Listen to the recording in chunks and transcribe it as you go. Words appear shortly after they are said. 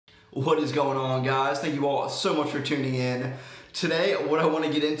What is going on, guys? Thank you all so much for tuning in. Today, what I want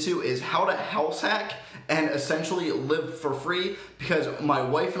to get into is how to house hack and essentially live for free, because my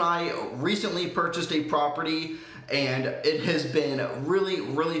wife and I recently purchased a property and it has been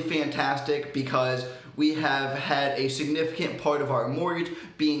really fantastic because we have had a significant part of our mortgage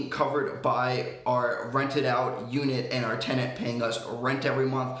being covered by our rented out unit and our tenant paying us rent every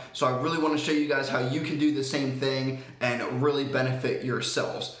month. So I really want to show you guys how you can do the same thing and really benefit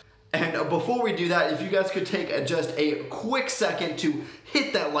yourselves. And before we do that, if you guys could take just a quick second to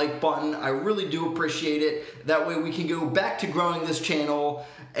hit that like button, I really do appreciate it. That way we can go back to growing this channel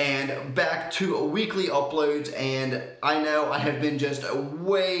and back to weekly uploads. And I know I have been just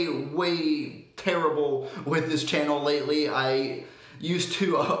way terrible with this channel lately. I used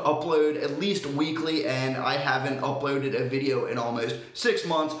to upload at least weekly, and I haven't uploaded a video in almost 6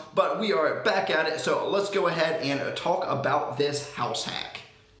 months, but we are back at it. So let's go ahead and talk about this house hack.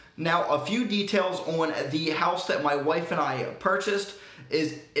 Now, a few details on the house that my wife and I purchased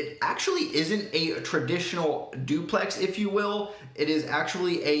is it actually isn't a traditional duplex, if you will. It is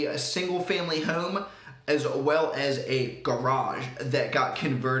actually a single family home as well as a garage that got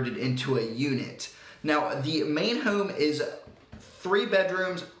converted into a unit. Now, the main home is 3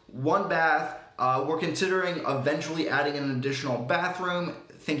 bedrooms, 1 bath. We're considering eventually adding an additional bathroom,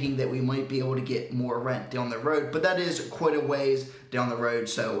 thinking that we might be able to get more rent down the road, but that is quite a ways down the road,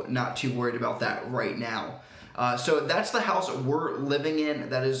 so not too worried about that right now. So that's the house we're living in.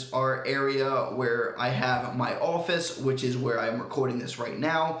 That is our area where I have my office, which is where I'm recording this right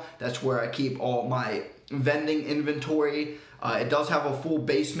now. That's where I keep all my vending inventory. It does have a full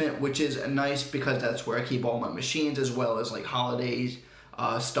basement, which is nice because that's where I keep all my machines, as well as like holidays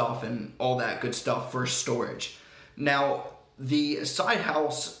stuff and all that good stuff for storage. Now, the side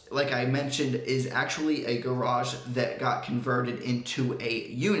house, like I mentioned, is actually a garage that got converted into a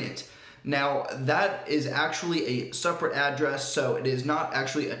unit. Now, that is actually a separate address, so it is not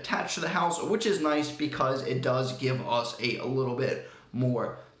actually attached to the house, which is nice because it does give us a little bit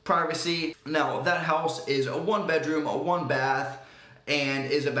more privacy. Now, that house is a 1 bedroom, a 1 bath,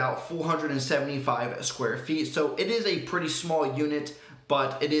 and is about 475 square feet. So it is a pretty small unit,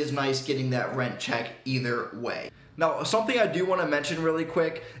 but it is nice getting that rent check either way. Now, something I do want to mention really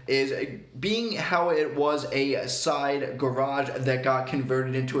quick is being how it was a side garage that got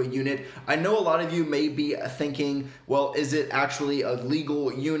converted into a unit. I know a lot of you may be thinking, well, is it actually a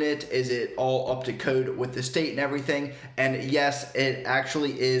legal unit? Is it all up to code with the state and everything? And yes, it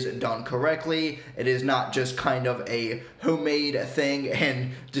actually is done correctly. It is not just kind of a homemade thing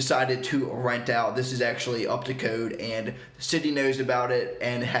and decided to rent out. This is actually up to code, and the city knows about it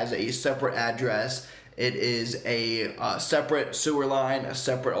and has a separate address. It is a separate sewer line, a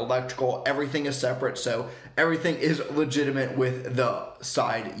separate electrical, everything is separate, so everything is legitimate with the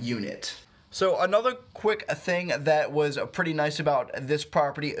side unit. So another quick thing that was pretty nice about this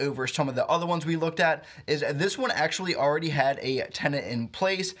property over some of the other ones we looked at is this one actually already had a tenant in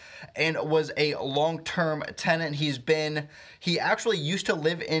place and was a long-term tenant. He actually used to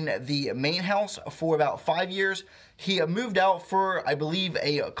live in the main house for about 5 years. He moved out for, I believe,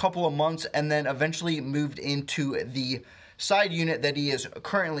 a couple of months and then eventually moved into the side unit that he is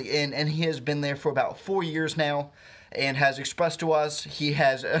currently in, and he has been there for about 4 years now and has expressed to us he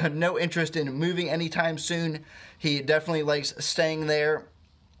has no interest in moving anytime soon. He definitely likes staying there,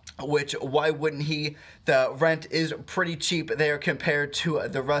 which why wouldn't he? The rent is pretty cheap there compared to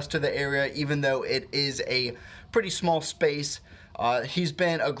the rest of the area, even though it is a pretty small space. He's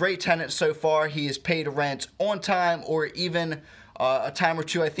been a great tenant so far. He has paid rent on time, or even a time or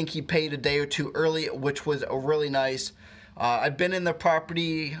two. I think he paid a day or two early, which was really nice. I've been in the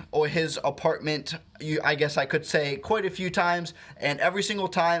property or his apartment, I guess I could say, quite a few times, and every single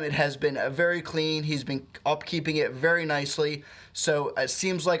time it has been very clean. He's been upkeeping it very nicely, so it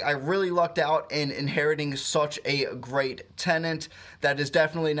seems like I really lucked out in inheriting such a great tenant. That is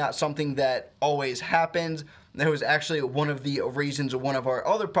definitely not something that always happens. That was actually one of the reasons one of our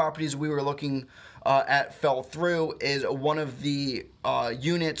other properties we were looking at fell through, is one of the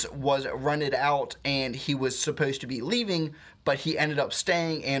units was rented out and he was supposed to be leaving, but he ended up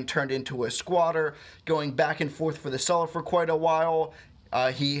staying and turned into a squatter, going back and forth for the seller for quite a while.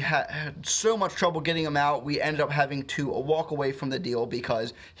 He had so much trouble getting him out, we ended up having to walk away from the deal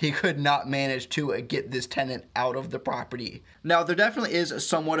because he could not manage to get this tenant out of the property. Now, there definitely is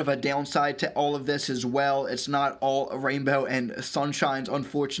somewhat of a downside to all of this as well. It's not all rainbow and sunshines,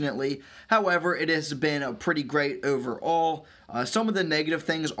 unfortunately. However, it has been pretty great overall. Some of the negative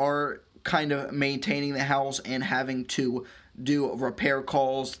things are kind of maintaining the house and having to do repair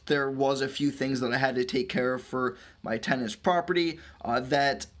calls. There was a few things that I had to take care of for my tenant's property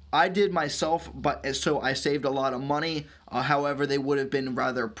that I did myself, but so I saved a lot of money. However, they would have been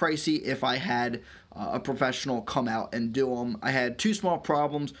rather pricey if I had a professional come out and do them. I had two small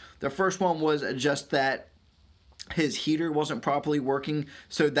problems. The first one was just that his heater wasn't properly working,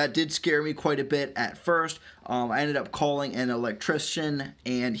 so that did scare me quite a bit at first. I ended up calling an electrician,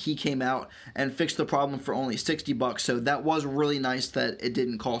 and he came out and fixed the problem for only $60, so that was really nice that it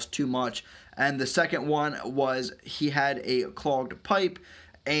didn't cost too much. And the second one was he had a clogged pipe,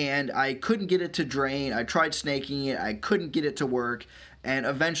 and I couldn't get it to drain. I tried snaking it, I couldn't get it to work, and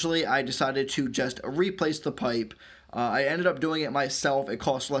eventually I decided to just replace the pipe. I ended up doing it myself. It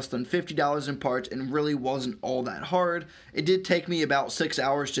cost less than $50 in parts and really wasn't all that hard. It did take me about 6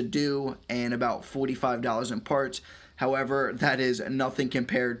 hours to do and about $45 in parts. However, that is nothing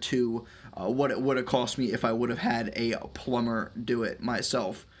compared to what it would have cost me if I would have had a plumber do it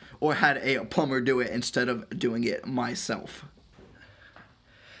myself, or had a plumber do it instead of doing it myself.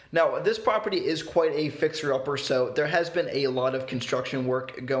 Now, this property is quite a fixer-upper, so there has been a lot of construction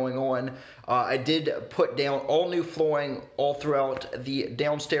work going on. I did put down all new flooring all throughout the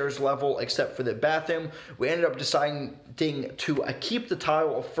downstairs level except for the bathroom. We ended up deciding to keep the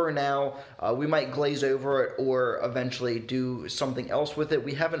tile for now. We might glaze over it or eventually do something else with it.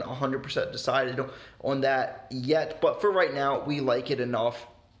 We haven't 100% decided on that yet, but for right now, we like it enough.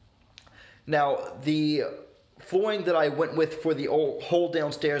 Now, the flooring that I went with for the whole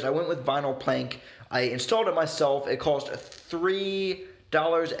downstairs, I went with vinyl plank. I installed it myself. It cost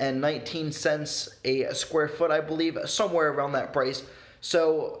 $3.19 a square foot, I believe, somewhere around that price.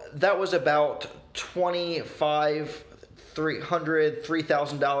 So that was about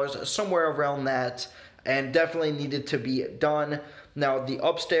 $3,000, somewhere around that, and definitely needed to be done. Now, the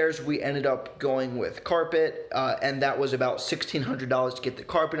upstairs, we ended up going with carpet, and that was about $1,600 to get the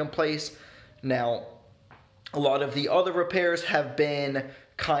carpet in place. Now, a lot of the other repairs have been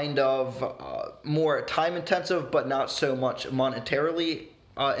kind of more time intensive, but not so much monetarily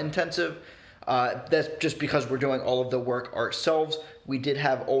intensive. That's just because we're doing all of the work ourselves. We did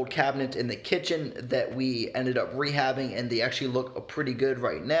have old cabinets in the kitchen that we ended up rehabbing, and they actually look pretty good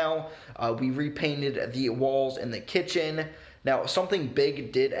right now. We repainted the walls in the kitchen. Now, something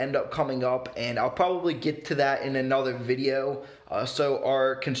big did end up coming up, and I'll probably get to that in another video. So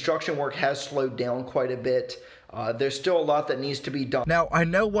our construction work has slowed down quite a bit. There's still a lot that needs to be done. Now, I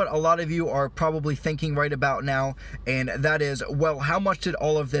know what a lot of you are probably thinking right about now, and that is, well, how much did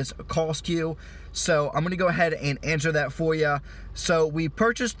all of this cost you? So I'm going to go ahead and answer that for you. So we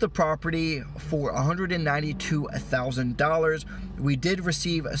purchased the property for $192,000. We did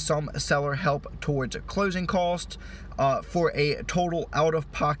receive some seller help towards closing costs for a total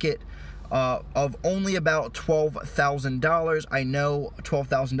out-of-pocket of only about $12,000. I know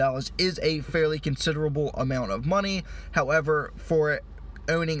 $12,000 is a fairly considerable amount of money. However, for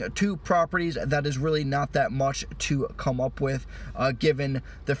owning two properties, that is really not that much to come up with, given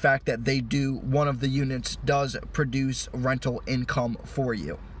the fact that one of the units does produce rental income for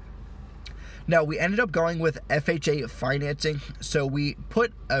you. Now, we ended up going with FHA financing, so we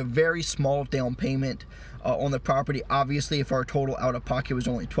put a very small down payment on the property. Obviously, if our total out-of-pocket was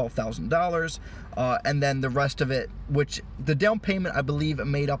only $12,000, and then the rest of it, which the down payment, I believe,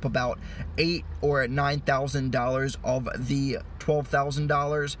 made up about $8,000 or $9,000 of the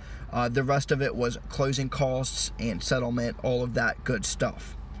 $12,000. The rest of it was closing costs and settlement, all of that good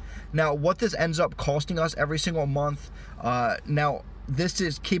stuff. Now, what this ends up costing us every single month, now, this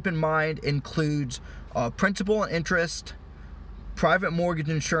is, keep in mind, includes principal and interest, private mortgage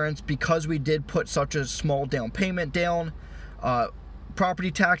insurance, because we did put such a small down payment down,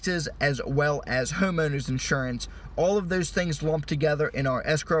 property taxes, as well as homeowners insurance. All of those things lumped together in our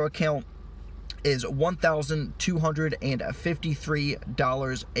escrow account is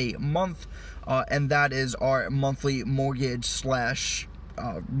 $1,253 a month, and that is our monthly mortgage slash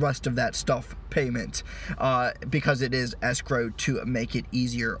rest of that stuff payment, because it is escrowed to make it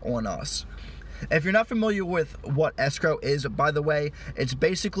easier on us. If you're not familiar with what escrow is, by the way, it's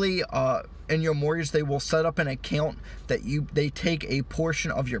basically in your mortgage, they will set up an account that they take a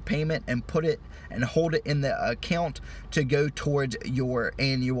portion of your payment and put it and hold it in the account to go towards your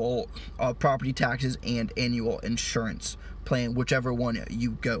annual property taxes and annual insurance plan, whichever one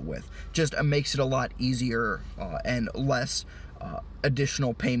you go with. Just makes it a lot easier and less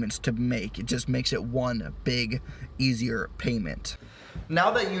additional payments to make. It just makes it one big, easier payment.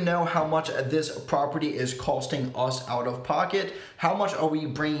 Now that you know how much this property is costing us out of pocket, how much are we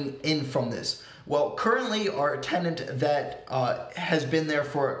bringing in from this? Well, currently our tenant that has been there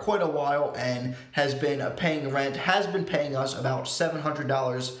for quite a while and has been paying rent has been paying us about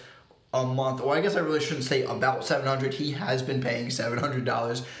 $700 a month, or I guess I really shouldn't say about $700. He has been paying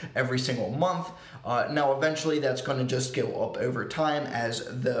 $700 every single month. Now eventually that's going to just go up over time as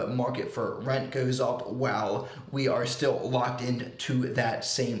the market for rent goes up while we are still locked into that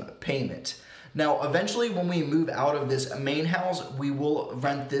same payment. Now eventually when we move out of this main house, we will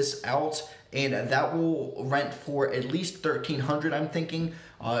rent this out, and that will rent for at least $1,300, I'm thinking.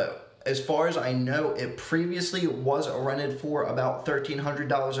 As far as I know, it previously was rented for about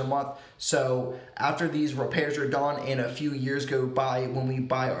 $1,300 a month. So after these repairs are done and a few years go by, when we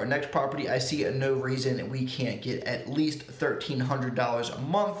buy our next property, I see no reason we can't get at least $1,300 a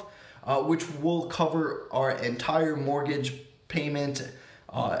month, which will cover our entire mortgage payment,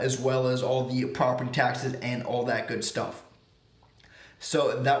 as well as all the property taxes and all that good stuff.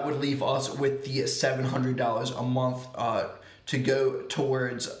 So that would leave us with the $700 a month to go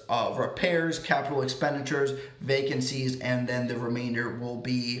towards repairs, capital expenditures, vacancies, and then the remainder will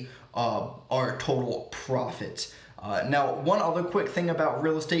be our total profit. Now, one other quick thing about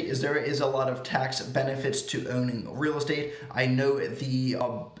real estate is there is a lot of tax benefits to owning real estate. I know the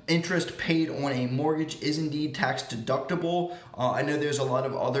interest paid on a mortgage is indeed tax deductible. I know there's a lot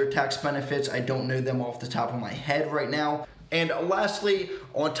of other tax benefits. I don't know them off the top of my head right now. And lastly,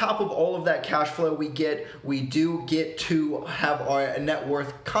 on top of all of that cash flow we do get to have our net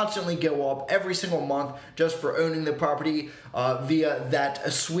worth constantly go up every single month just for owning the property via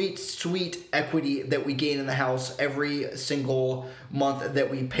that sweet equity that we gain in the house every single month that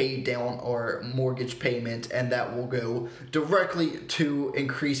we pay down our mortgage payment, and that will go directly to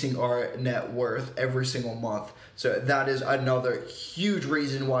increasing our net worth every single month. So that is another huge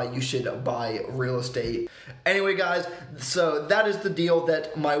reason why you should buy real estate. Anyway, guys, so that is the deal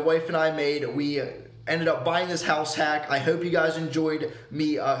that my wife and I made. We ended up buying this house hack. I hope you guys enjoyed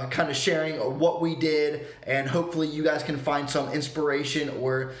me kind of sharing what we did, and hopefully you guys can find some inspiration,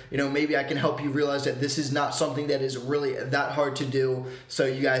 or maybe I can help you realize that this is not something that is really that hard to do, so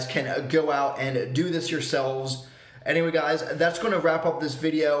you guys can go out and do this yourselves. Anyway, guys, that's going to wrap up this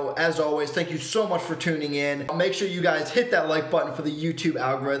video. As always, thank you so much for tuning in. Make sure you guys hit that like button for the YouTube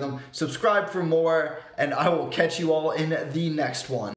algorithm, subscribe for more, and I will catch you all in the next one.